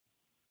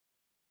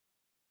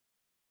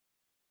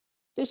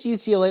this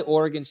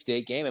UCLA-Oregon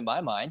State game, in my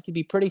mind, can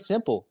be pretty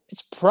simple.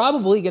 It's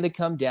probably going to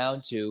come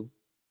down to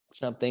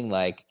something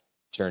like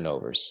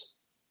turnovers.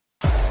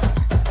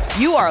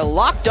 You are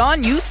Locked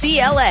On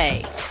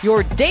UCLA,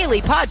 your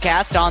daily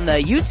podcast on the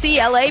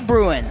UCLA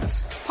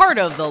Bruins. Part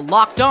of the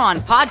Locked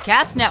On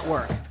Podcast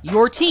Network,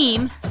 your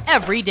team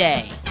every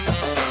day.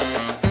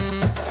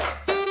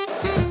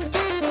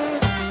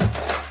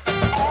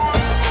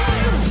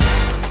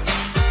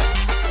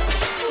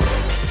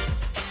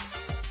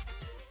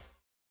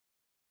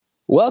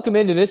 Welcome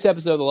into this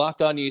episode of the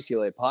Locked On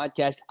UCLA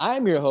podcast.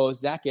 I'm your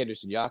host, Zach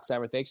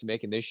Anderson-Yoxheimer. Thanks for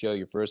making this show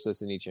your first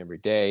listen each and every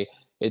day.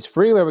 It's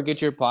free wherever you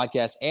get your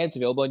podcast, and it's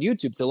available on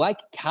YouTube. So like,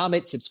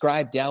 comment,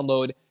 subscribe,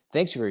 download.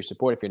 Thanks for your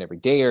support. If you're an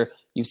everydayer,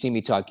 you've seen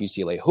me talk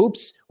UCLA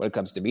hoops when it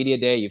comes to media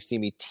day. You've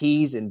seen me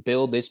tease and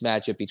build this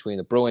matchup between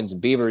the Bruins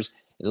and Beavers,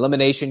 an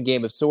elimination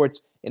game of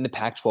sorts in the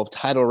Pac-12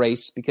 title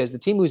race, because the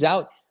team who's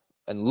out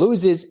and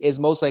loses is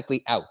most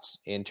likely out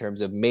in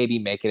terms of maybe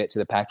making it to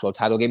the Pac-12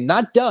 title game.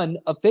 Not done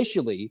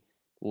officially.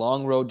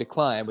 Long road to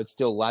climb, but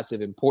still lots of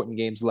important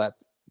games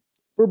left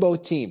for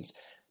both teams.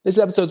 This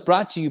episode is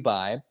brought to you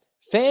by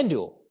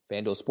FanDuel.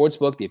 FanDuel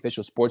Sportsbook, the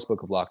official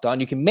sportsbook of Locked On.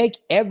 You can make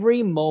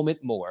every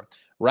moment more.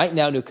 Right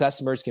now, new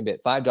customers can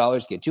bet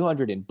 $5, get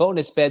 $200 in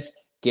bonus bets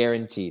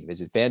guaranteed.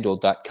 Visit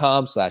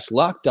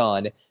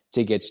FanDuel.com/LockedOn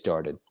to get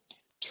started.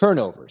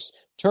 Turnovers.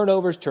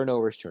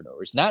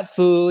 Not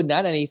food,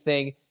 not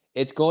anything.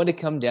 It's going to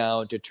come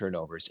down to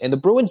turnovers. And the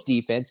Bruins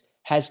defense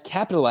has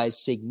capitalized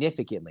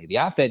significantly. The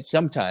offense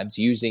sometimes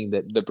using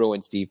the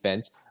Bruins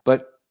defense,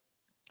 but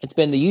it's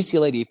been the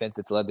UCLA defense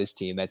that's led this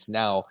team. That's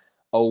now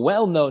a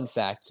well-known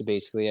fact to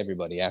basically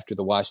everybody after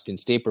the Washington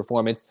State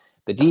performance.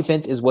 The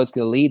defense is what's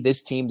going to lead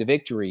this team to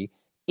victory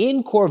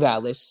in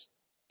Corvallis,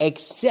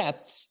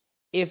 except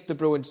if the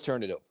Bruins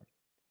turn it over.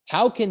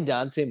 How can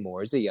Dante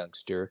Moore, as a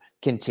youngster,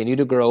 continue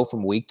to grow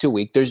from week to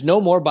week? There's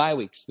no more bye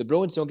weeks. The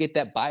Bruins don't get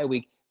that bye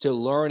week to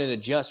learn and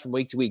adjust from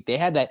week to week. They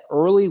had that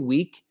early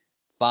week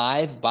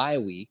 5 bye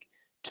week,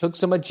 took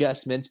some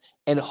adjustments,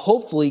 and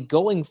hopefully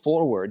going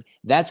forward,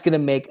 that's going to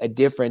make a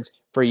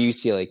difference for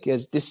UCLA.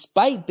 Because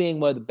despite being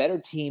one of the better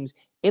teams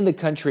in the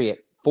country at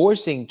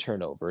forcing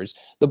turnovers,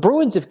 the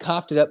Bruins have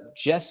coughed it up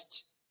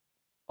just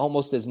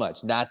almost as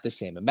much, not the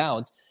same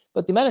amount,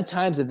 but the amount of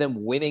times of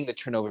them winning the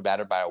turnover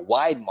battle by a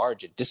wide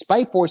margin,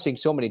 despite forcing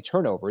so many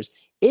turnovers,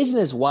 isn't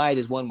as wide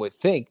as one would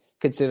think,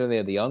 considering they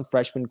have the young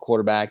freshman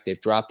quarterback.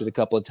 They've dropped it a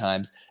couple of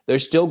times.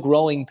 There's still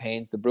growing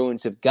pains the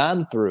Bruins have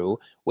gone through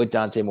with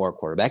Dante Moore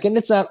quarterback, and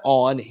it's not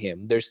on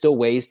him. There's still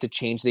ways to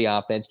change the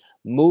offense,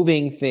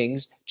 moving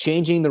things,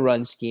 changing the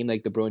run scheme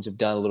like the Bruins have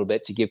done a little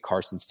bit to give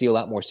Carson Steele a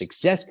lot more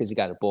success because he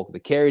got a bulk of the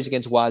carries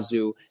against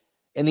Wazoo.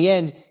 In the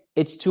end,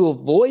 it's to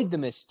avoid the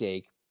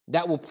mistake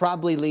that will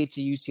probably lead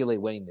to UCLA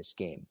winning this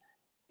game.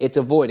 It's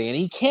avoiding, and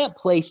you can't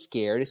play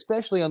scared,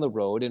 especially on the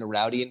road in a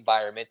rowdy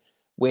environment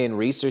when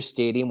Reser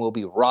Stadium will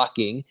be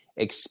rocking,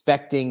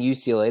 expecting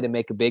UCLA to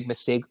make a big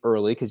mistake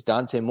early because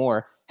Dante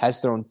Moore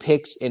has thrown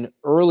picks in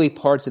early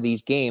parts of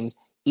these games,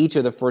 each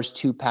of the first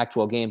 2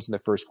 Pac-12 games in the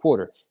first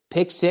quarter.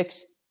 Pick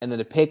 6 and then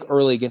a pick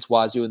early against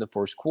Wazoo in the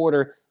first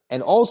quarter.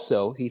 And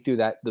also, he threw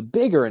the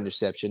bigger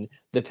interception,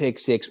 the pick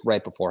 6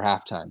 right before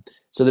halftime.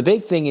 So the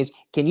big thing is,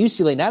 can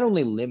UCLA not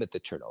only limit the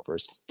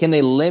turnovers, can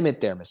they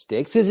limit their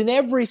mistakes? Because in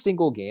every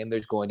single game,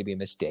 there's going to be a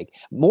mistake.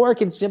 Moore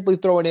can simply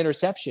throw an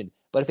interception,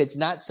 but if it's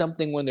not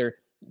something when they're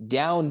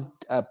down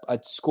a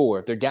score,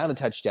 if they're down a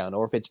touchdown,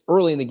 or if it's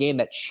early in the game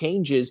that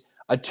changes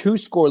a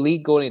 2-score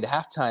lead going into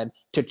halftime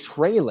to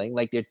trailing,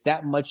 like it's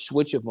that much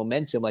switch of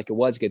momentum like it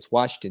was against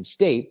Washington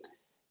State,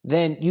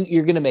 then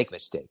you're going to make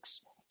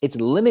mistakes. It's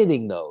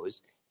limiting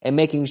those and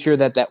making sure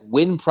that that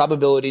win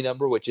probability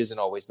number, which isn't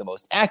always the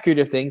most accurate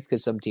of things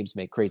because some teams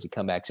make crazy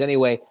comebacks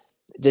anyway,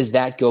 does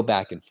that go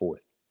back and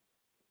forth?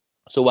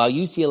 So while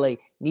UCLA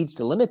needs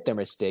to limit their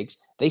mistakes,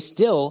 they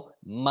still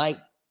might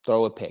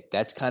throw a pick.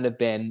 That's kind of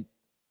been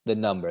the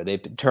number.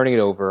 They've been turning it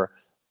over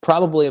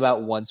probably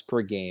about once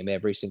per game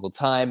every single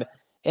time.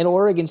 And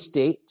Oregon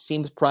State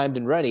seems primed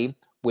and ready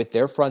with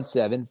their front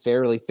seven,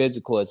 fairly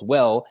physical as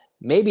well.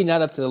 Maybe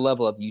not up to the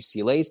level of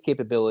UCLA's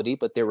capability,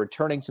 but they're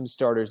returning some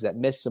starters that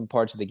missed some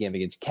parts of the game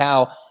against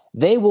Cal.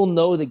 They will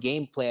know the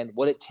game plan,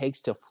 what it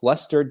takes to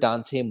fluster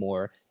Dante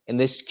Moore in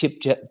this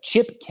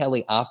Chip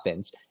Kelly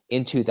offense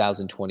in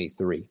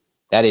 2023.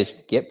 That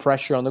is, get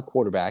pressure on the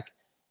quarterback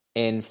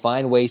and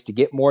find ways to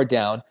get Moore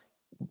down,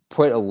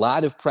 put a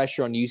lot of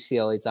pressure on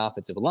UCLA's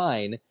offensive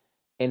line,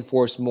 and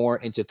force Moore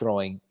into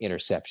throwing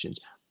interceptions.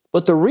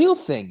 But the real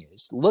thing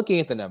is, looking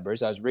at the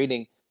numbers, I was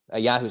reading a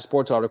Yahoo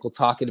Sports article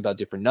talking about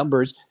different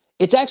numbers.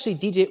 It's actually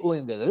DJ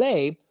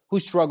Uiagalelei who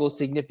struggles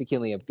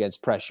significantly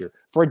against pressure.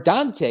 For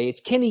Dante,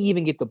 it's can he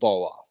even get the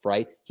ball off,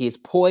 right? He is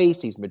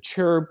poised, he's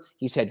mature,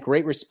 he's had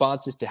great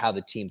responses to how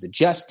the team's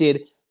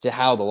adjusted, to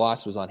how the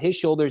loss was on his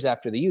shoulders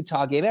after the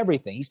Utah game,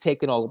 everything. He's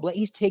taken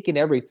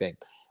everything.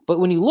 But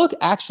when you look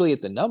actually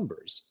at the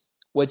numbers,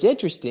 what's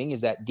interesting is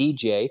that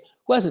DJ,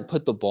 who hasn't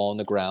put the ball on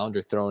the ground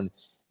or thrown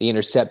the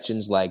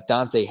interceptions like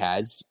Dante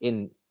has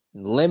in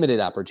limited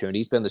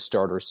opportunities, been the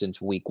starter since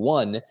week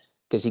 1,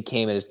 because he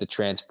came in as the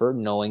transfer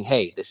knowing,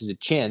 hey, this is a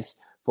chance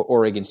for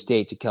Oregon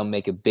State to come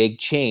make a big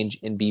change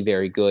and be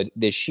very good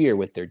this year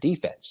with their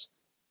defense.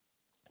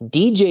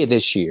 DJ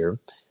this year,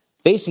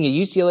 facing a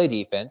UCLA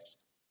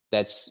defense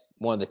that's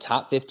one of the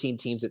top 15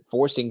 teams at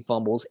forcing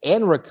fumbles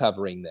and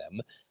recovering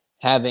them,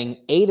 having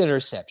 8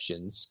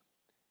 interceptions.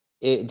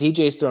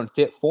 DJ's thrown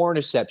 4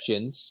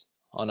 interceptions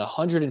on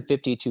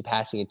 152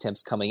 passing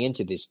attempts coming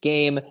into this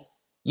game.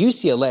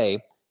 UCLA,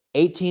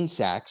 18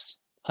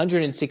 sacks,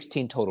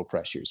 116 total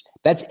pressures.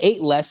 That's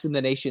 8 less than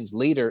the nation's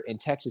leader in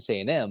Texas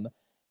A&M,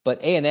 but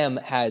A&M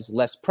has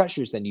less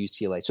pressures than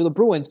UCLA. So the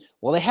Bruins,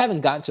 while they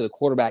haven't gotten to the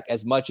quarterback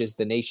as much as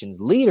the nation's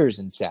leaders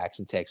in sacks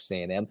in Texas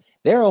A&M,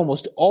 they're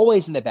almost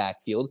always in the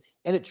backfield,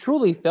 and it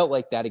truly felt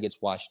like that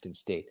against Washington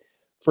State.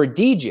 For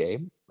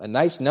DJ, a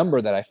nice number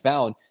that I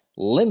found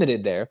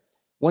limited there,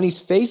 when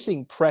he's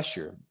facing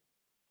pressure,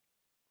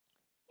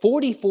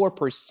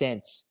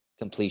 44%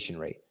 completion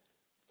rate.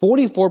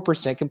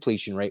 44%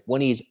 completion rate when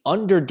he's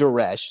under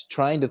duress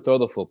trying to throw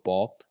the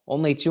football,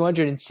 only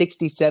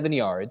 267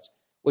 yards,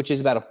 which is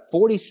about a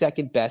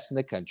 42nd best in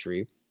the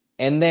country,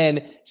 and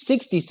then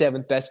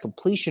 67th best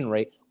completion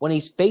rate when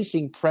he's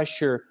facing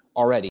pressure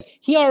already.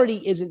 He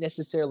already isn't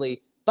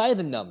necessarily, by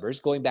the numbers,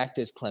 going back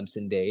to his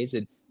Clemson days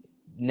and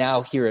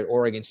now here at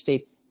Oregon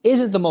State,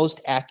 isn't the most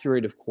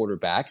accurate of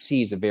quarterbacks.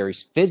 He's a very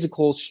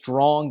physical,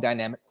 strong,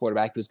 dynamic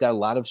quarterback who's got a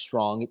lot of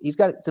he's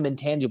got some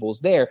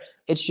intangibles there.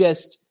 It's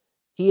just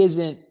he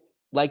isn't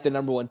like the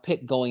number 1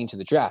 pick going into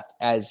the draft,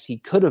 as he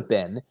could have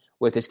been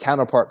with his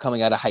counterpart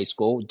coming out of high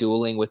school,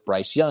 dueling with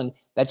Bryce Young.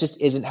 That just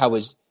isn't how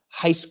his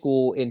high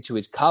school into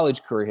his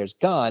college career has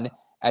gone,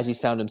 as he's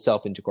found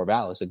himself into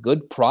Corvallis. A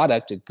good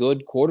product, a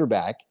good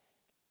quarterback,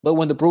 but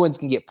when the Bruins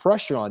can get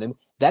pressure on him,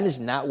 that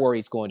is not where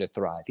he's going to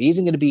thrive. He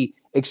isn't going to be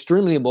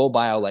extremely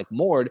mobile like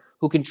Mord,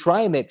 who can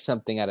try and make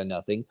something out of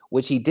nothing,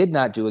 which he did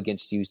not do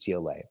against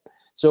UCLA.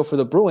 So for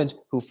the Bruins,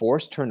 who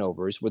forced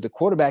turnovers with a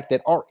quarterback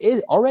that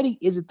already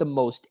isn't the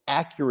most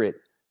accurate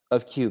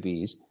of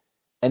QBs,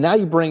 and now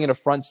you bring in a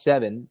front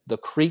seven, the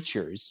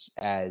creatures,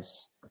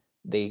 as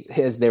they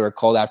were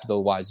called after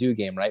the Wazoo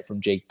game, right, from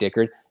Jake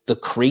Dickert, the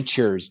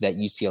creatures that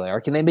UCLA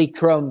are. Can they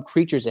become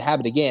creatures a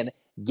habit again,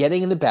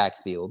 getting in the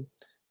backfield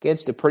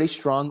against a pretty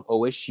strong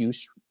OSU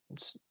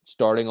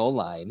starting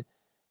O-line,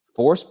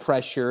 force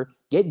pressure,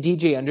 get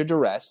DJ under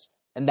duress,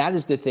 and that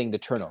is the thing, the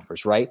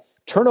turnovers, right?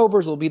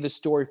 Turnovers will be the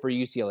story for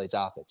UCLA's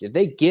offense. If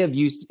they give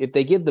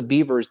the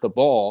Beavers the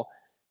ball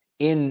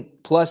in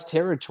plus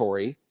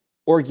territory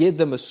or give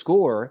them a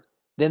score,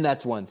 then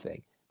that's one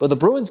thing. But the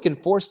Bruins can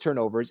force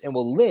turnovers and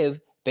will live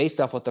based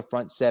off what the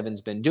front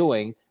seven's been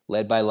doing,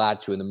 led by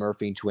Latu and the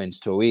Murphy twins,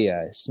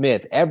 Toia,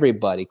 Smith,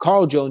 everybody.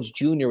 Carl Jones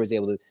Jr. was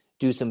able to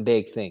do some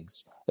big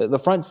things. The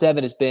front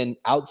seven has been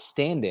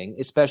outstanding,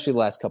 especially the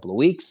last couple of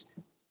weeks.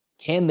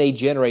 Can they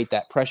generate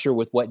that pressure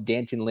with what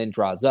Danton Lynn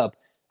draws up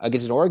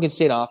against an Oregon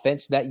State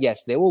offense that,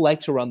 yes, they will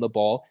like to run the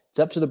ball? It's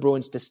up to the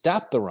Bruins to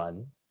stop the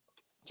run.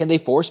 Can they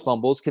force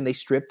fumbles? Can they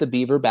strip the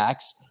Beaver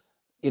backs,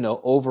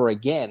 over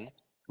again,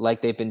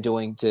 like they've been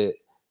doing to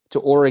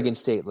Oregon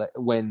State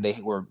when they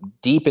were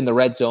deep in the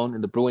red zone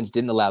and the Bruins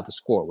didn't allow the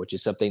score, which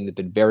is something they've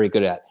been very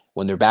good at.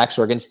 When their backs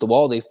are against the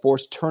wall, they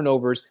force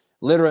turnovers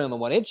literally on the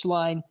 1-inch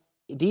line,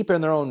 deep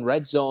in their own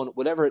red zone,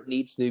 whatever it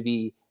needs to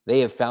be. They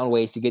have found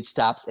ways to get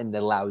stops and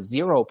allow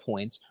 0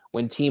 points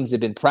when teams have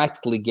been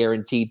practically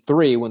guaranteed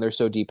 3 when they're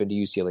so deep into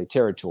UCLA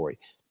territory.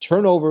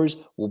 Turnovers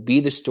will be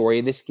the story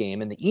of this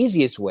game, and the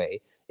easiest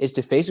way is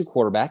to face a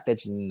quarterback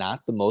that's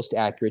not the most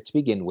accurate to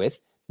begin with,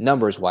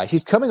 numbers-wise.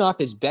 He's coming off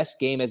his best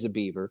game as a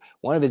Beaver,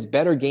 one of his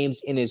better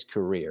games in his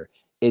career,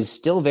 is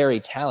still very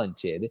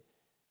talented,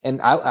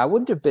 and I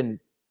wouldn't have been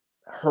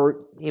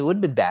hurt. It would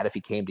have been bad if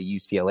he came to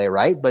UCLA,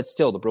 right? But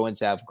still, the Bruins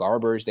have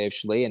Garbers, they have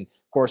Schley, and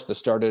of course the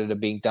starter ended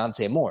up being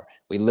Dante Moore.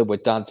 We live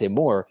with Dante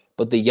Moore,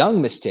 but the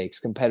young mistakes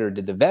compared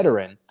to the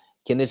veteran,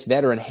 can this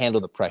veteran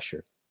handle the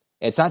pressure?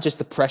 It's not just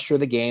the pressure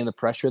of the game, the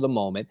pressure of the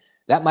moment.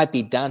 That might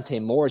be Dante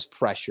Moore's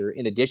pressure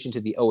in addition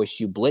to the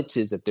OSU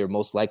blitzes that they're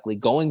most likely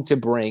going to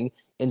bring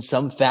in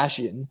some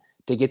fashion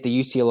to get the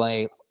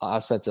UCLA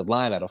offensive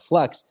line out of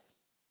flux.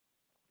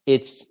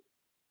 It's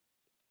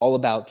all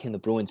about, can the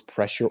Bruins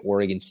pressure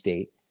Oregon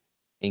State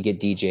and get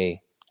DJ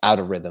out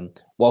of rhythm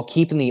while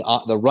keeping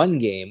the run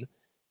game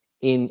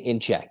in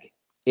check.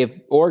 If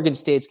Oregon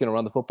State's going to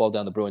run the football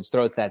down the Bruins'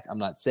 throat, that I'm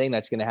not saying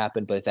that's going to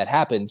happen, but if that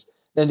happens,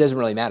 then it doesn't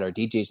really matter.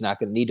 DJ's not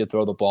going to need to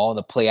throw the ball, and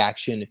the play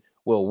action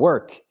will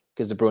work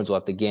because the Bruins will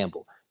have to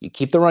gamble. You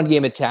keep the run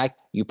game attack,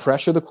 you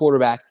pressure the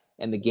quarterback,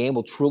 and the game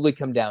will truly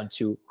come down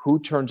to who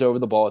turns over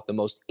the ball at the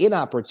most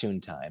inopportune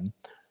time.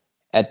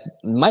 It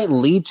might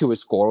lead to a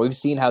score. We've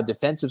seen how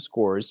defensive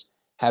scores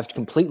have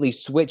completely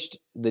switched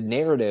the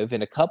narrative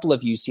in a couple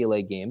of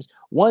UCLA games.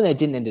 One that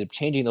didn't end up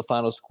changing the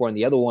final score, and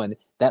the other one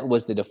that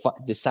was the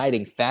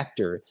deciding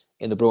factor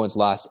in the Bruins'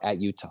 loss at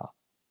Utah.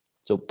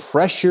 So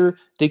pressure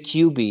the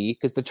QB,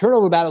 because the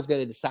turnover battle is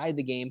going to decide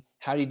the game.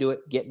 How do you do it?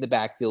 Get in the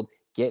backfield,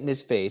 get in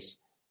his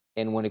face.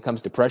 And when it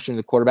comes to pressuring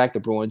the quarterback, the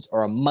Bruins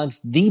are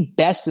amongst the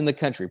best in the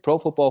country. Pro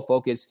Football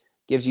Focus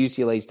gives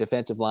UCLA's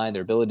defensive line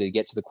their ability to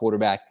get to the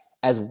quarterback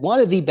as one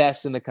of the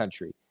best in the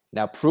country.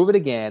 Now prove it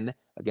again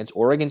against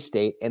Oregon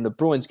State, and the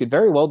Bruins could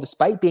very well,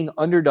 despite being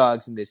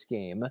underdogs in this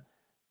game,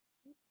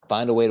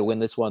 find a way to win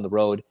this one on the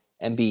road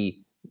and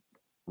be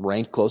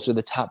ranked closer to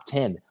the top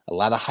 10. A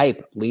lot of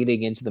hype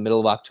leading into the middle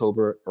of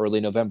October, early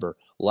November.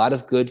 A lot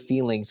of good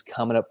feelings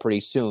coming up pretty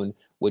soon,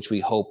 which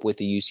we hope with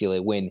the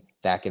UCLA win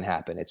that can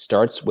happen. It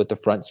starts with the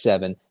front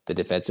seven, the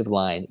defensive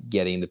line,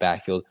 getting the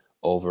backfield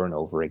over and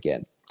over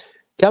again.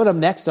 Coming up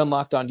next on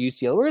Locked On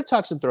UCLA, we're going to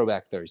talk some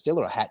Throwback Thursday. A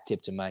little hat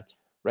tip to Mike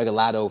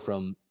Regalado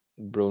from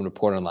Bruin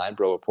Report Online,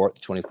 Bro Report,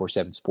 the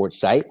 24/7 sports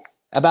site,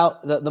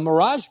 about the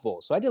Mirage Bowl.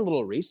 So I did a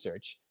little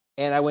research,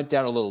 and I went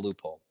down a little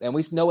loophole. And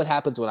we know what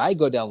happens when I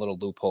go down little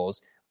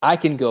loopholes. I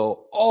can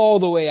go all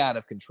the way out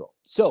of control.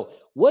 So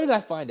what did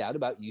I find out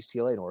about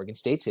UCLA and Oregon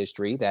State's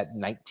history, that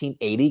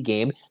 1980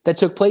 game that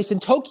took place in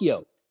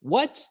Tokyo?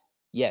 What?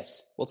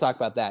 Yes, we'll talk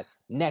about that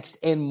next,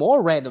 and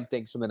more random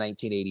things from the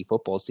 1980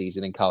 football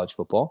season in college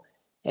football,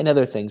 and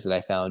other things that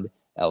I found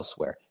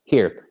elsewhere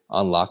here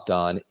on Locked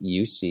On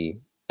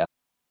UCLA.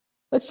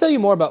 Let's tell you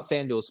more about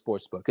FanDuel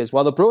Sportsbook, because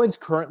while the Bruins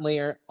currently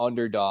are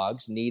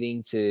underdogs,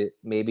 needing to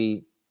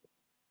maybe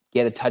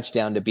get a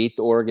touchdown to beat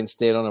the Oregon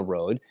State on the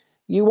road,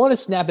 you want to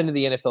snap into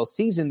the NFL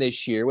season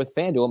this year with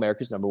FanDuel,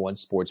 America's #1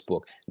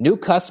 sportsbook. New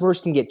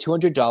customers can get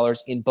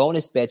 $200 in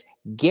bonus bets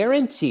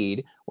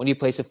guaranteed when you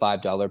place a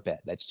 $5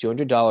 bet. That's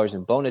 $200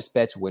 in bonus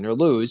bets, win or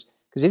lose,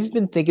 because if you've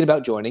been thinking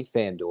about joining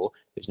FanDuel,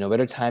 there's no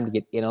better time to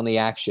get in on the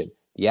action.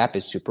 The app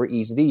is super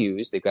easy to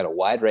use. They've got a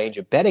wide range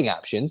of betting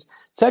options,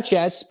 such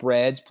as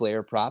spreads,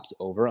 player props,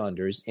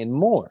 over-unders, and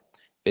more.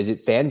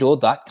 Visit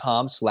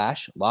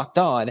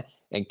FanDuel.com/lockedon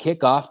and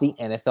kick off the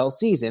NFL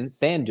season.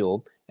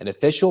 FanDuel, an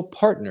official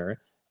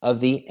partner of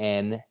the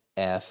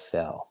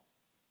NFL.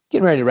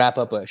 Getting ready to wrap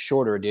up a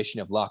shorter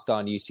edition of Locked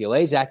On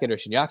UCLA. Zach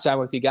Anderson, I'm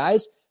with you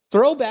guys.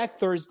 Throwback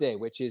Thursday,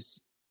 which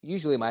is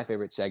usually my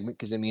favorite segment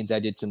because it means I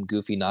did some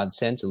goofy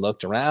nonsense and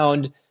looked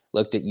around,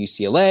 looked at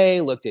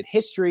UCLA, looked at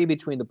history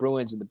between the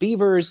Bruins and the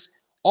Beavers,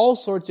 all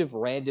sorts of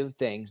random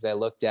things that I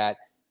looked at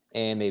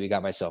and maybe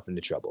got myself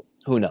into trouble.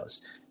 Who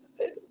knows?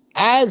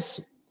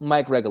 As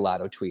Mike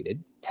Regalado tweeted,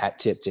 hat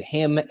tip to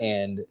him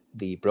and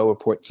the Bro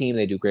Report team.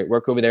 They do great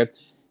work over there.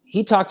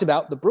 He talked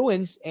about the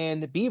Bruins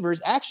and the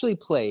Beavers actually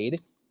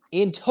played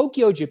in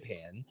Tokyo,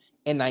 Japan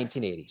in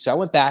 1980. So I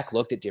went back,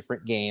 looked at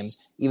different games.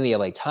 Even the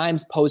LA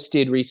Times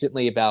posted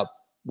recently about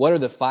what are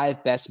the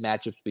 5 best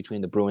matchups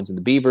between the Bruins and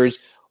the Beavers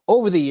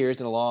over the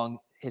years, in a long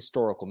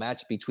historical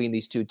match between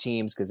these two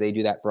teams, because they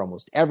do that for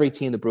almost every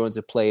team the Bruins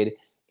have played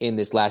in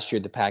this last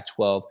year, the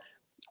Pac-12.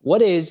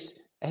 What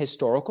is a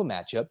historical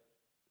matchup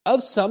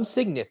of some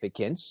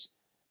significance,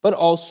 but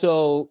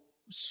also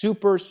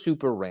super,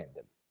 super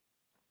random?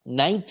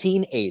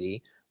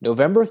 1980,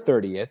 November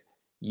 30th,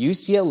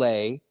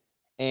 UCLA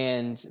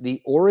and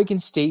the Oregon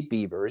State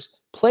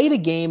Beavers played a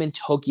game in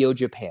Tokyo,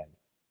 Japan,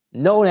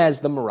 known as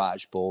the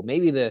Mirage Bowl,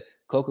 maybe the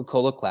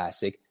Coca-Cola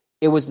Classic.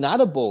 It was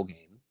not a bowl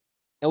game,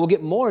 and we'll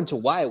get more into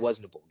why it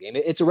wasn't a bowl game.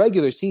 It's a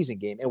regular season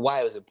game, and why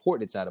it was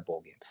important it's not a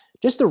bowl game.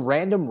 Just a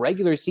random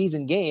regular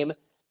season game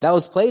that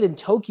was played in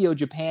Tokyo,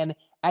 Japan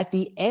at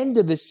the end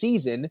of the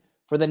season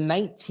for the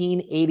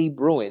 1980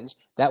 Bruins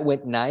that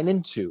went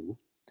 9-2,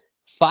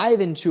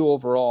 5-2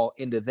 overall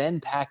in the then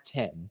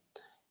Pac-10.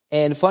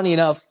 And funny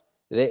enough,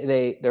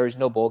 there is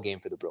no bowl game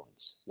for the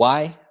Bruins.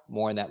 Why?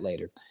 More on that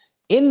later.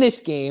 In this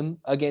game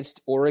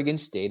against Oregon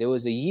State, it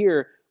was a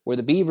year where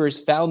the Beavers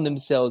found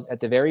themselves at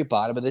the very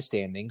bottom of the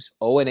standings,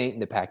 0-8 in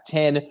the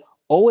Pac-10,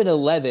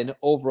 0-11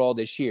 overall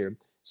this year.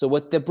 So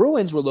what the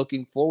Bruins were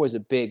looking for was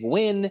a big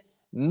win,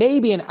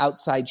 maybe an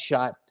outside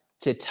shot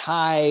to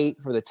tie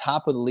for the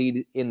top of the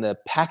lead in the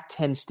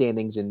Pac-10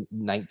 standings in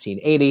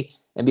 1980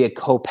 and be a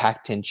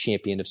co-Pac-10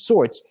 champion of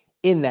sorts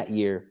in that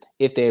year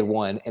if they had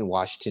won and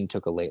Washington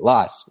took a late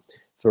loss.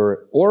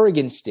 For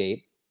Oregon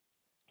State,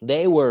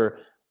 they were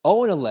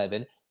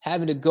 0-11,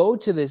 having to go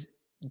to this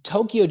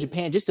Tokyo,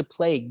 Japan, just to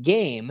play a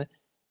game,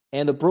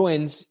 and the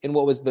Bruins in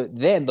what was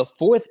the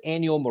fourth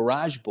annual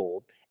Mirage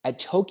Bowl at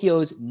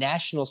Tokyo's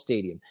National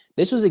Stadium.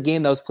 This was a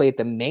game that was played at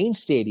the main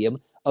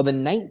stadium of the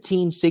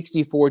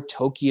 1964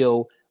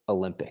 Tokyo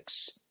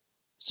Olympics.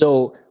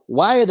 So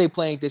why are they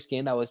playing this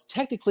game? That was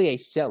technically a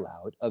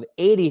sellout of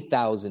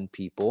 80,000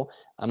 people.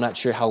 I'm not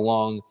sure how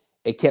long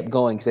it kept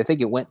going because I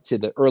think it went to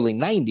the early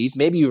 90s.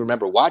 Maybe you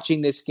remember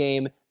watching this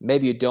game.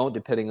 Maybe you don't,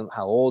 depending on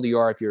how old you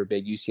are, if you're a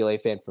big UCLA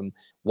fan from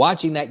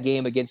watching that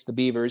game against the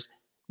Beavers.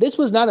 This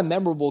was not a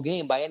memorable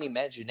game by any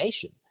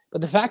imagination. But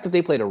the fact that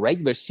they played a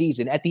regular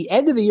season at the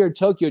end of the year in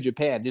Tokyo,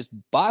 Japan, just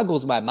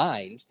boggles my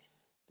mind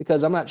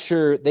because I'm not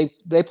sure. They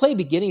played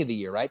beginning of the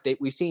year, right?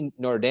 We've seen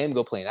Notre Dame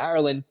go play in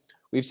Ireland.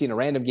 We've seen a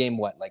random game,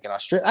 like in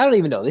Australia? I don't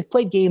even know. They've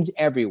played games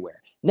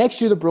everywhere.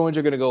 Next year, the Bruins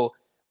are going to go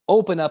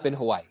open up in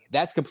Hawaii.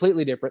 That's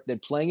completely different than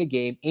playing a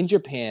game in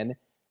Japan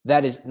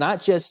that is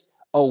not just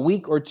a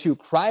week or two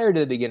prior to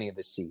the beginning of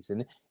the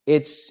season.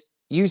 It's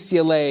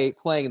UCLA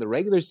playing in the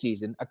regular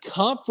season, a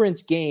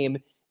conference game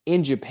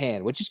in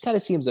Japan, which just kind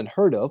of seems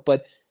unheard of.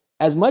 But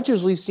as much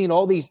as we've seen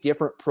all these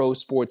different pro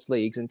sports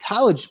leagues and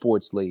college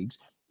sports leagues,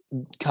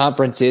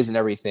 conferences and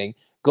everything,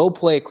 go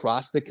play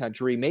across the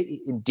country,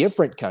 maybe in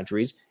different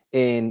countries,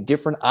 in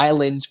different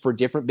islands for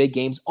different big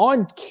games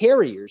on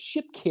carriers,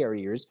 ship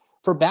carriers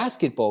for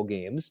basketball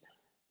games.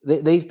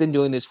 They've been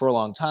doing this for a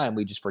long time.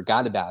 We just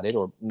forgot about it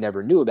or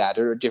never knew about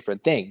it or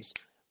different things.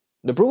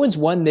 The Bruins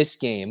won this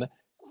game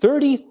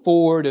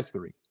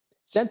 34-3,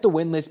 sent the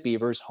winless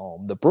Beavers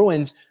home. The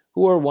Bruins,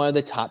 who are one of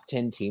the top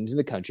 10 teams in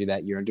the country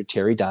that year under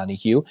Terry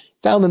Donahue,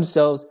 found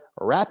themselves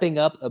wrapping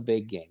up a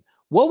big game.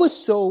 What was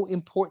so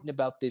important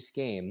about this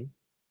game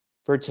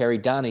for Terry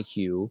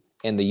Donahue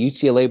and the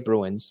UCLA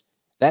Bruins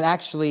that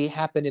actually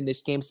happened in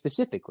this game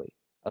specifically?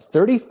 A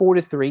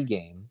 34-3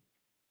 game,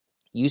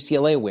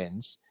 UCLA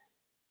wins,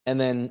 and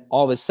then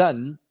all of a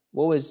sudden,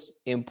 what was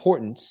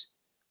important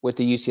with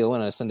the UCLA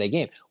win on a Sunday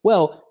game?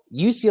 Well,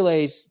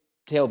 UCLA's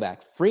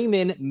tailback,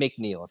 Freeman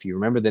McNeil, if you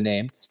remember the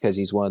name, because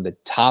he's one of the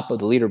top of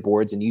the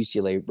leaderboards in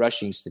UCLA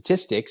rushing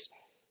statistics,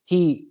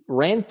 he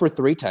ran for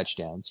 3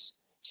 touchdowns,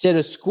 set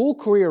a school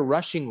career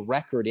rushing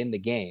record in the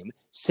game,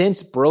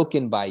 since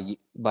broken by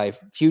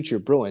future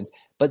Bruins,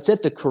 but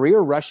set the career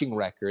rushing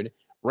record,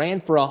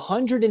 ran for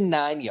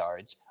 109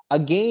 yards, a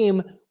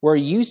game where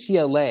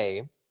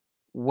UCLA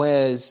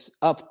was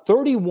up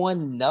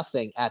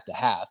 31-0 at the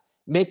half.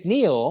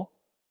 McNeil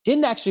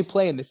didn't actually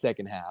play in the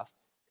second half,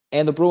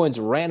 and the Bruins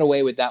ran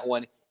away with that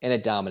one in a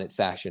dominant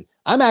fashion.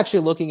 I'm actually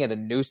looking at a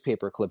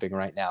newspaper clipping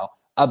right now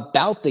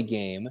about the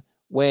game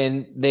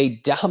when they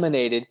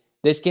dominated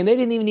this game. They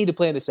didn't even need to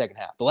play in the second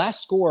half. The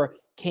last score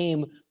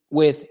came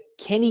with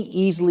Kenny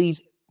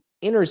Easley's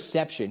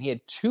interception. He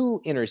had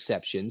 2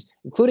 interceptions,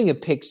 including a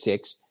pick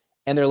 6,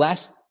 and their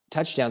last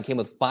touchdown came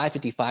with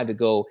 5:55 to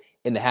go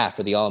in the half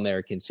for the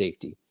All-American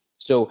safety.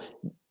 So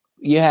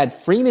you had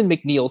Freeman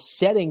McNeil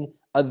setting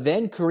a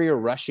then career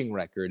rushing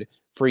record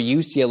for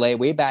UCLA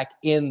way back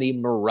in the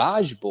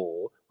Mirage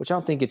Bowl, which I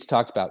don't think it's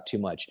talked about too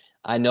much.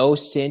 I know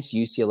since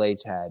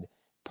UCLA's had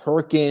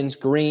Perkins,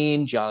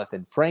 Green,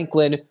 Jonathan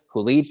Franklin,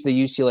 who leads the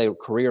UCLA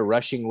career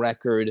rushing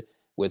record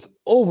with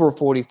over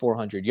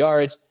 4,400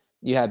 yards.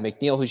 You have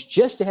McNeil, who's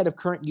just ahead of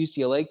current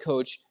UCLA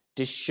coach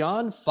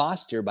Deshaun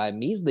Foster by a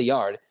measly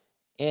yard.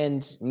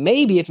 And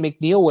maybe if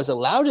McNeil was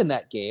allowed in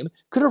that game,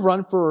 could have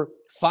run for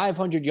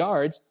 500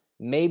 yards,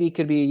 maybe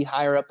could be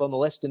higher up on the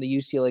list in the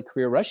UCLA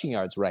career rushing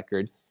yards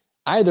record.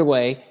 Either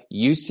way,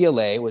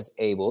 UCLA was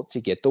able to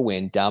get the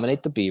win,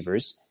 dominate the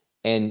Beavers,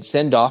 and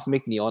send off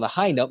McNeil on a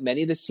high note.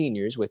 Many of the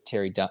seniors with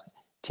Terry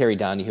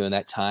Donahue in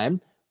that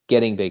time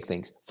getting big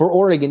things. For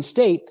Oregon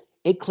State,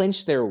 it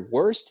clinched their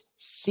worst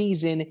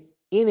season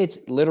in its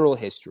literal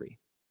history.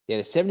 They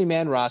had a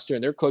 70-man roster,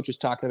 and their coach was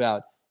talking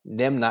about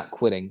them not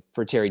quitting.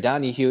 For Terry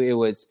Donahue, it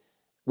was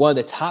one of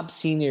the top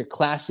senior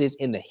classes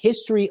in the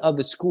history of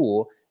the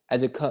school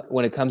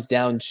when it comes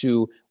down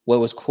to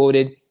what was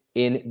quoted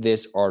in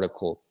this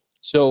article.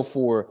 So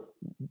for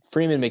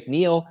Freeman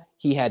McNeil,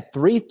 he had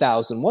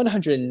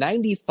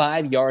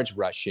 3,195 yards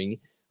rushing,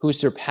 who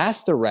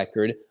surpassed the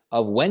record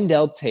of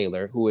Wendell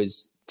Tyler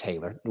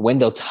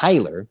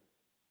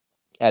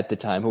at the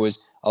time, who was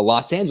a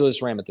Los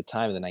Angeles Ram at the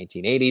time in the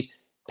 1980s.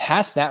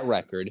 Passed that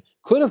record,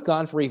 could have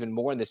gone for even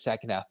more in the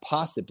second half,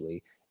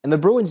 possibly, and the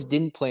Bruins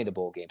didn't play in a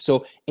bowl game.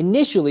 So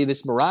initially,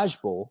 this Mirage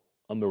Bowl,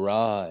 a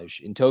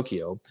mirage in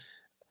Tokyo,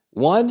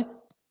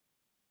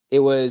 it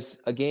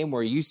was a game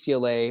where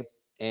UCLA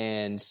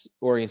and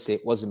Oregon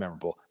State wasn't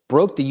memorable.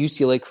 Broke the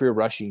UCLA career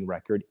rushing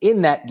record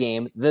in that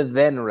game, the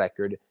then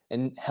record,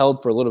 and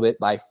held for a little bit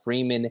by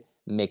Freeman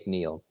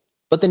McNeil.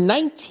 But the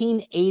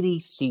 1980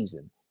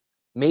 season,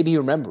 maybe you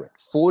remember it,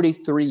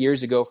 43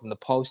 years ago from the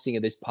posting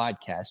of this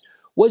podcast,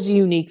 was a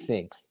unique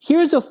thing.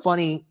 Here's a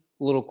funny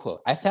little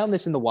quote. I found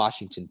this in the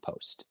Washington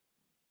Post.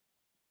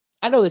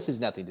 I know this has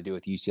nothing to do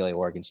with UCLA,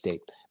 Oregon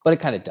State, but it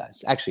kind of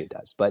does. Actually, it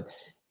does. But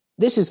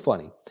this is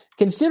funny.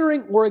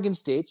 Considering Oregon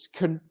State's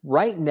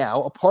right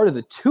now a part of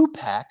the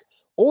 2-pack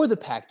or the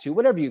Pac-2,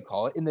 whatever you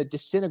call it, in the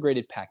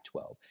disintegrated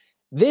Pac-12.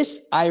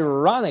 This,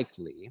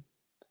 ironically,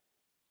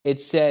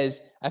 it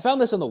says, I found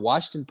this on the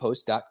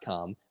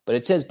WashingtonPost.com, but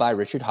it says by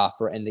Richard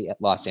Hoffer and the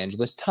Los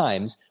Angeles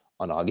Times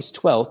on August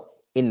 12th,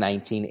 in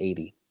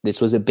 1980. This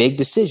was a big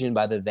decision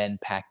by the then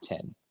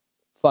Pac-10.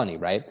 Funny,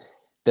 right?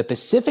 The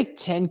Pacific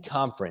 10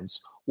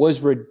 Conference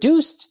was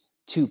reduced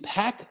to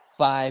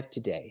Pac-5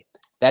 today.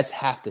 That's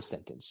half the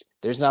sentence.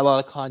 There's not a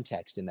lot of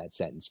context in that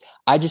sentence.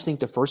 I just think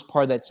the first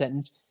part of that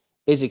sentence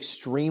is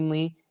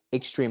extremely,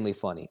 extremely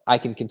funny. I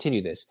can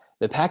continue this.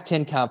 The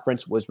Pac-10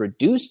 Conference was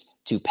reduced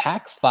to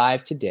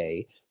Pac-5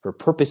 today for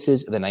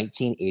purposes of the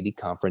 1980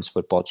 Conference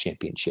Football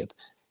Championship.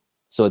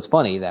 So it's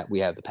funny that we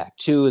have the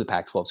Pac-2, the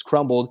Pac-12's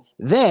crumbled.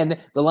 Then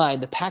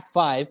the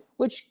Pac-5,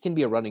 which can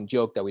be a running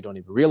joke that we don't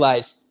even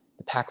realize,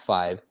 the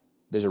Pac-5,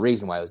 there's a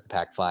reason why it was the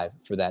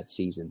Pac-5 for that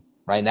season.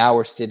 Right now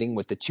we're sitting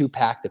with the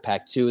 2-pack, the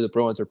Pac-2. The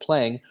Bruins are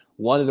playing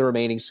one of the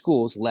remaining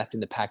schools left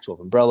in the Pac-12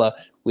 umbrella.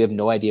 We have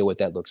no idea what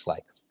that looks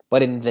like.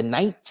 But in the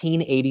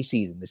 1980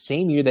 season, the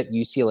same year that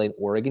UCLA and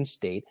Oregon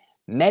State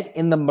met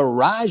in the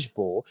Mirage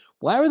Bowl,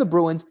 why were the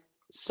Bruins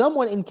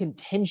someone in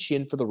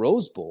contention for the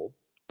Rose Bowl,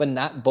 but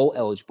not bowl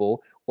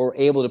eligible or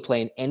able to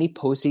play in any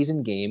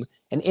postseason game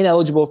and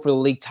ineligible for the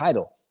league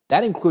title.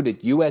 That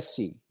included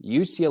USC,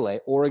 UCLA,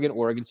 Oregon,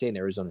 Oregon State, and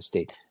Arizona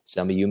State.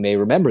 Some of you may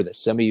remember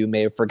this. Some of you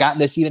may have forgotten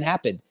this even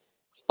happened.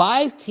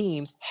 5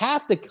 teams,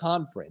 half the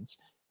conference,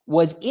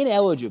 was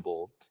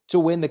ineligible to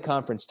win the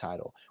conference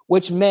title,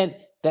 which meant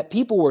that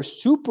people were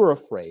super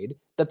afraid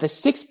that the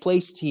 6th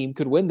place team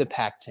could win the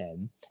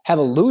Pac-10, have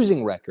a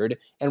losing record,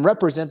 and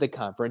represent the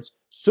conference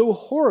so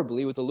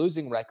horribly with a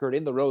losing record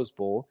in the Rose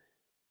Bowl.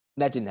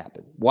 That didn't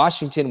happen.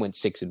 Washington went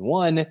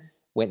 6-1,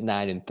 went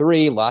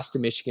 9-3, lost to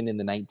Michigan in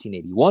the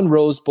 1981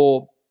 Rose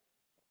Bowl.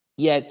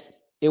 Yet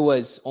it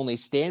was only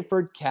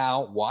Stanford,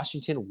 Cal,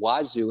 Washington,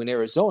 Wazoo, and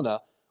Arizona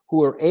who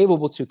were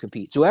able to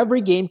compete. So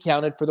every game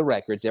counted for the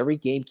records. Every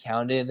game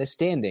counted in the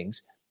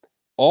standings.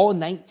 All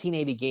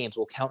 1980 games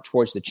will count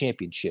towards the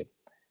championship.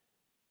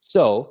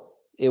 So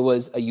it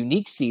was a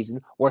unique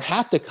season where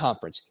half the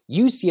conference,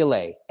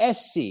 UCLA,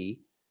 SC,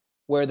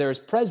 where there's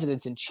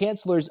presidents and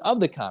chancellors of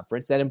the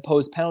conference that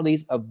imposed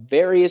penalties of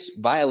various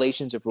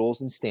violations of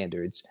rules and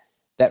standards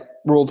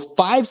that ruled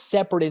 5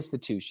 separate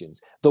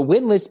institutions, the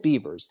winless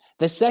Beavers,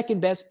 the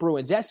second best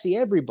Bruins, SC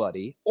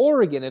everybody,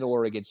 Oregon and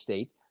Oregon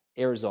State,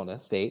 Arizona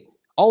State,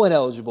 all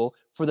ineligible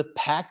for the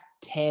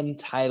Pac-10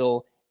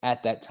 title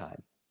at that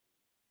time.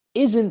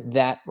 Isn't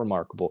that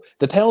remarkable?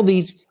 The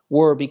penalties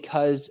were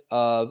because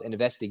of an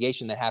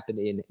investigation that happened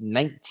in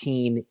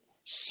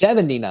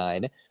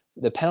 1979.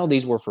 The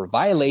penalties were for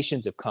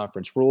violations of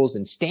conference rules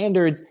and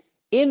standards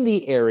in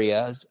the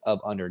areas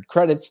of unearned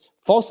credits,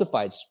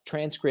 falsified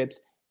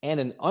transcripts, and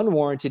an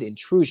unwarranted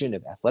intrusion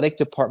of athletic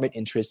department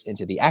interests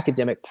into the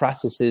academic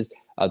processes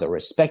of the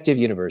respective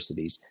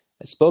universities.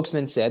 A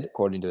spokesman said,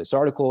 according to this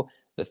article,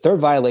 the third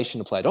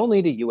violation applied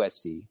only to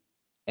USC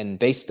and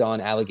based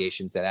on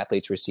allegations that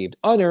athletes received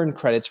unearned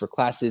credits for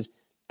classes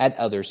at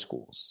other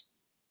schools.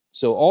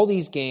 So all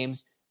these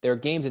games, there are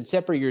games in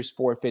separate years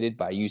forfeited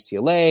by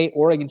UCLA,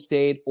 Oregon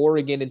State,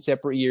 Oregon in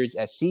separate years.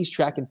 SC's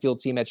track and field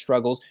team had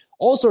struggles.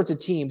 All sorts of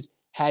teams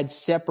had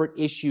separate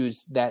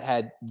issues that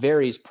had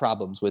various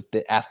problems with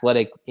the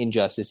athletic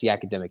injustice, the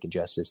academic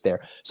injustice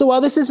there. So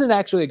while this isn't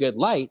actually a good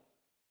light,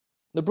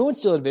 the Bruins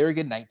still had a very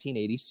good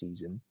 1980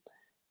 season.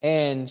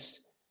 And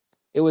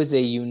it was a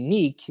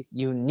unique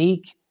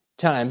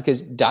time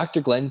because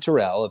Dr. Glenn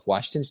Terrell of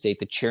Washington State,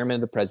 the chairman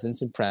of the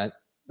presidents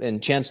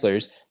and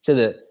chancellors, said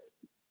that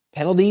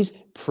penalties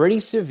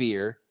pretty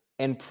severe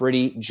and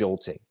pretty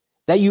jolting.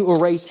 That you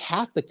erase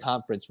half the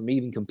conference from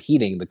even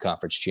competing in the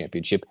conference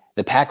championship,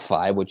 the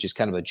Pac-5, which is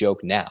kind of a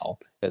joke now,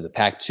 the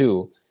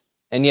Pac-2,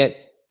 and yet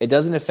it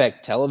doesn't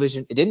affect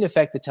television. It didn't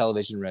affect the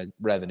television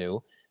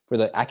revenue for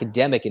the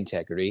academic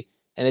integrity,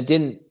 and it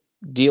didn't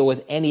deal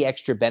with any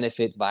extra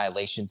benefit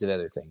violations and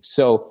other things.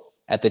 So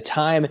at the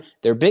time,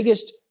 their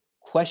biggest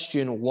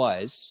question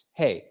was,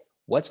 hey,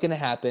 what's going to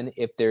happen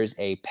if there's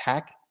a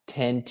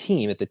Pac-10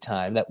 team at the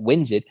time that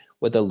wins it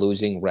with a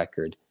losing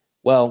record?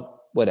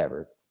 Well,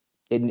 whatever.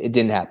 It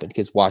didn't happen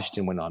because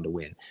Washington went on to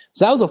win.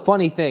 So that was a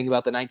funny thing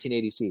about the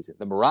 1980 season.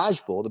 The Mirage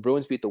Bowl, the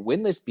Bruins beat the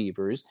winless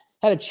Beavers,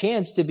 had a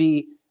chance to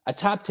be a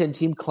top 10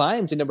 team,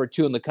 climbed to number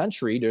 2 in the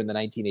country during the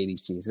 1980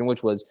 season,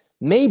 which was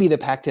maybe the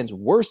Pac-10's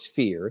worst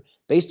fear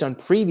based on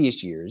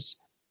previous years,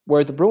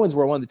 where the Bruins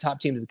were one of the top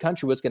teams in the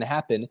country. What's going to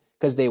happen?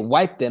 Because they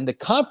wiped them, the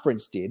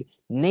conference did,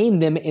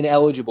 named them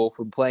ineligible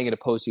for playing in a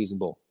postseason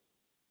bowl.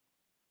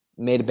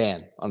 Made a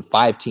ban on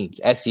 5 teams.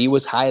 SC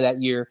was high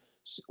that year.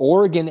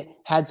 Oregon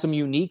had some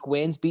unique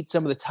wins, beat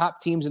some of the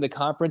top teams in the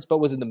conference, but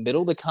was in the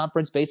middle of the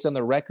conference based on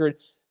the record.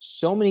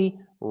 So many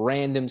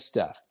random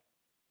stuff.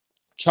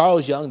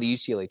 Charles Young, the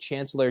UCLA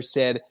chancellor,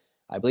 said,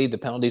 I believe the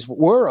penalties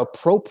were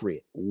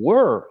appropriate.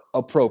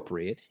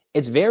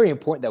 It's very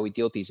important that we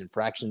deal with these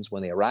infractions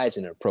when they arise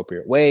in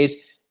appropriate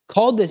ways.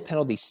 Called this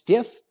penalty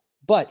stiff,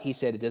 but he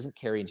said it doesn't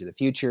carry into the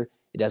future.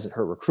 It doesn't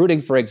hurt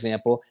recruiting, for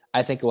example.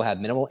 I think it will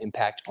have minimal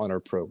impact on our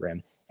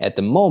program. At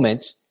the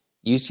moment,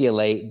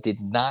 UCLA did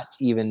not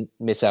even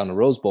miss out on a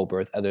Rose Bowl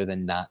berth other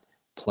than not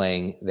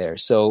playing there.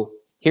 So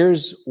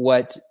here's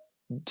what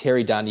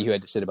Terry Donahue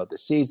had to say about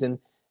this season.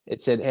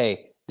 It said,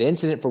 hey, the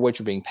incident for which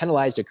we're being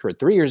penalized occurred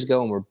 3 years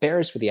ago, and we're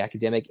embarrassed for the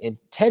academic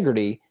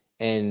integrity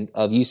and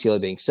of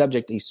UCLA being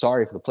subject. He's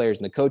sorry for the players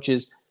and the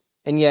coaches.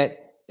 And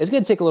yet, it's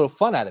going to take a little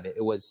fun out of it.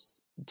 It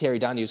was Terry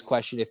Donahue's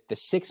question if the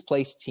 6th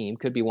place team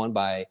could be won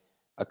by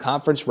a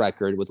conference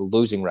record with a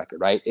losing record,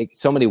 right?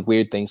 So many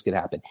weird things could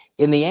happen.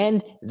 In the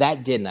end,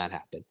 that did not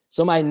happen.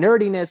 So my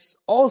nerdiness,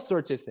 all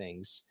sorts of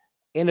things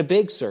in a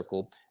big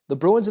circle. The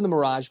Bruins in the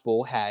Mirage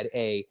Bowl had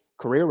a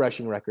career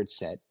rushing record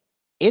set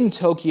in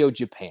Tokyo,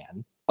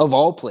 Japan, of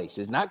all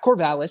places, not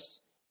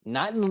Corvallis,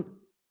 not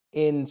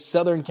in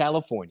Southern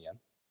California.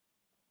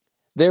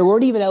 They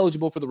weren't even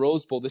eligible for the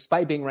Rose Bowl,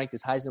 despite being ranked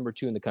as high as number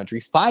 2 in the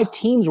country. 5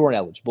 teams weren't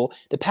eligible.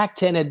 The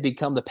Pac-10 had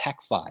become the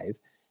Pac-5.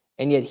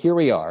 And yet here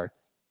we are,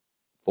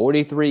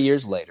 43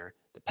 years later,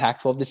 the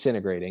Pac-12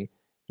 disintegrating.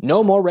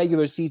 No more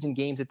regular season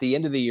games at the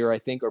end of the year, I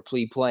think, are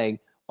playing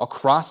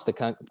across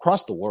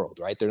the world,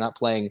 right? They're not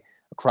playing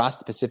across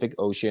the Pacific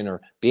Ocean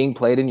or being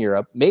played in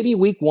Europe. Maybe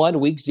week 1,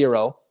 week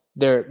 0,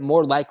 they're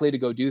more likely to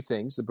go do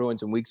things. The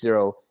Bruins in week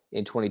 0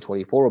 in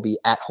 2024 will be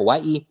at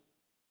Hawaii.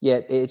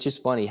 Yet it's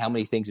just funny how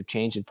many things have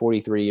changed in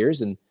 43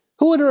 years. And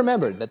who would have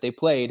remembered that they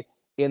played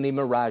in the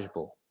Mirage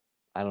Bowl?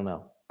 I don't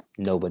know.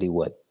 Nobody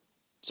would.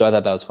 So I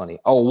thought that was funny.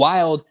 A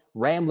wild,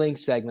 rambling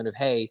segment of,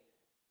 hey,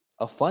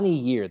 a funny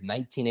year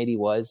 1980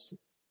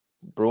 was.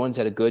 Bruins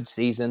had a good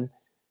season,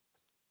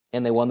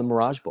 and they won the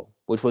Mirage Bowl,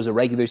 which was a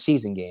regular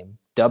season game,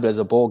 dubbed as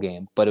a bowl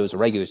game, but it was a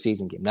regular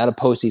season game, not a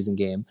postseason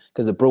game,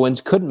 because the Bruins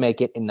couldn't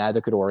make it, and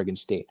neither could Oregon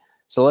State,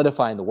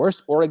 solidifying the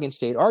worst Oregon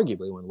State,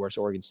 arguably one of the worst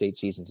Oregon State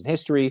seasons in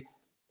history,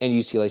 and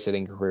UCLA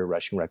setting a career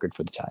rushing record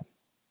for the time.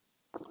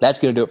 That's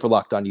going to do it for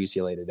Locked On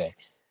UCLA today.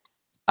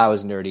 I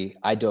was nerdy.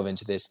 I dove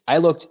into this. I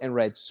looked and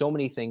read so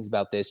many things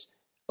about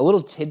this. A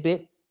little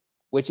tidbit,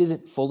 which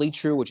isn't fully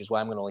true, which is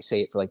why I'm going to only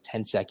say it for like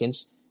 10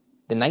 seconds.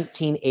 The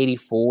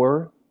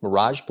 1984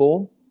 Mirage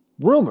Bowl,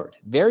 rumored,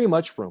 very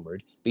much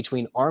rumored,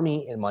 between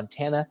Army and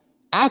Montana.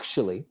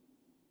 Actually,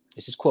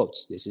 this is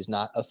quotes. This is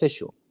not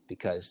official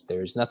because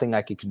there's nothing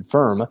I could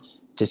confirm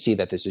to see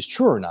that this is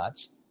true or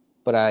not.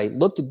 But I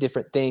looked at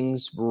different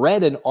things,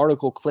 read an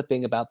article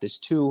clipping about this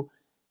too.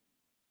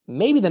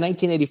 Maybe the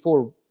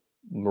 1984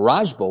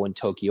 Mirage Bowl in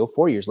Tokyo,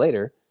 4 years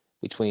later,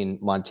 between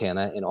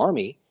Montana and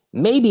Army,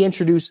 maybe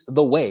introduce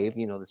the wave,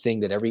 the thing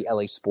that every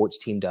LA sports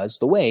team does,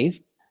 the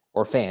wave,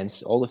 or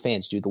fans, all the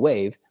fans do the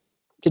wave,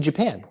 to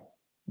Japan.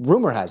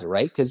 Rumor has it,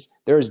 right? Because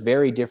there's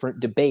very different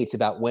debates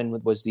about when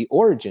was the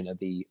origin of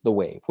the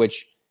wave,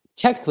 which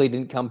technically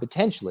didn't come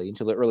potentially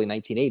until the early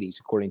 1980s,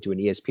 according to an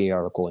ESPN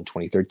article in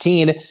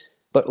 2013.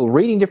 But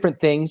reading different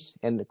things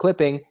and the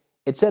clipping,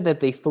 it said that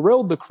they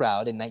thrilled the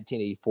crowd in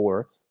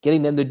 1984,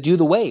 getting them to do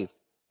the wave.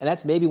 And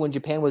that's maybe when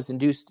Japan was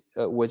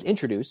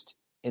introduced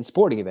in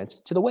sporting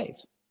events to the wave.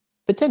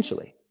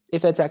 Potentially,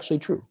 if that's actually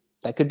true.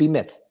 That could be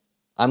myth.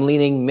 I'm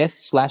leaning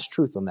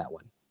myth/truth on that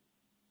one.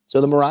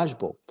 So the Mirage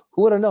Bowl,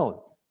 who would have known?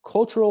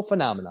 Cultural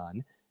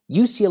phenomenon,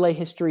 UCLA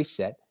history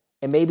set,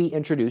 and maybe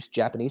introduce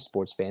Japanese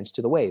sports fans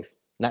to the wave.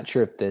 Not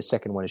sure if the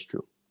second one is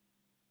true.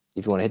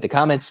 If you want to hit the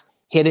comments,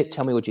 hit it.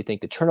 Tell me what you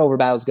think the turnover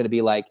battle is going to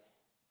be like.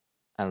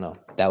 I don't know.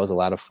 That was a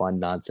lot of fun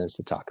nonsense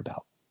to talk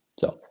about.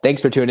 So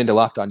thanks for tuning in to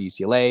Locked On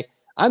UCLA.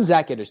 I'm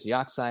Zach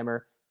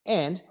Anderson-Yoxheimer,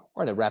 and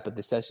we're going to wrap up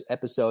this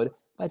episode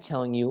by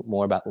telling you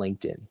more about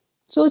LinkedIn.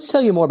 So let's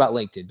tell you more about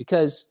LinkedIn,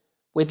 because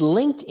with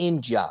LinkedIn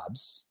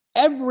Jobs,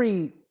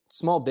 every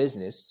small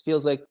business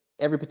feels like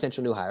every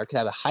potential new hire could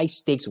have a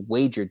high-stakes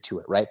wagered to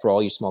it, right, for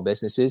all you small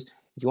businesses.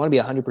 If you want to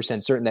be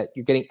 100% certain that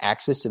you're getting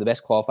access to the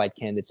best qualified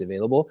candidates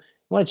available,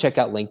 you want to check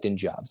out LinkedIn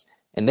Jobs.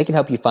 And they can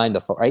help you find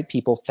the right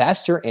people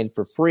faster and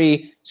for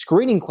free.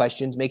 Screening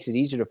questions makes it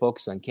easier to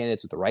focus on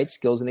candidates with the right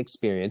skills and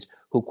experience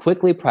so you can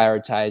quickly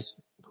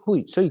prioritize who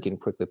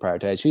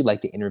you'd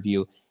like to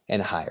interview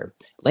and hire.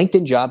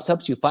 LinkedIn Jobs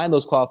helps you find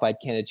those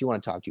qualified candidates you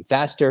want to talk to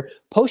faster.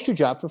 Post your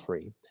job for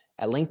free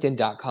at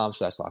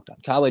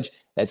linkedin.com/lockedoncollege.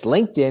 That's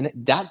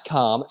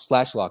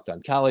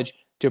linkedin.com/lockedoncollege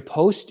to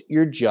post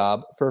your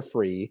job for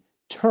free.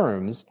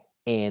 Terms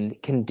and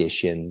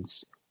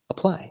conditions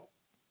apply.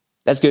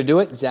 That's going to do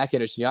it. Zach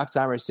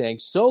Anderson-Yoxheimer saying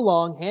so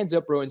long. Hands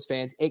up, Bruins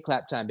fans. 8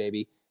 clap time,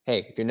 baby.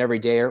 Hey, if you're an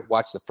everydayer,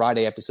 watch the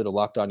Friday episode of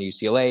Locked On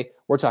UCLA.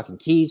 We're talking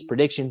keys,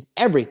 predictions,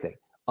 everything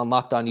on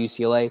Locked On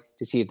UCLA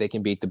to see if they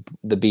can beat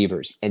the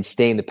Beavers and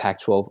stay in the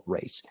Pac-12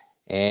 race.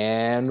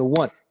 And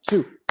 1,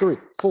 2, 3,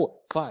 4,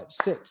 5,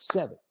 6,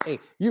 7,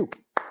 8.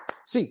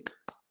 UCLA.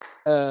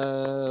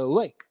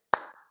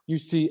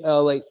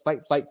 UCLA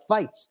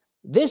fights.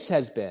 This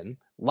has been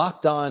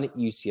Locked On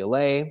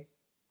UCLA.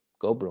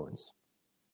 Go Bruins.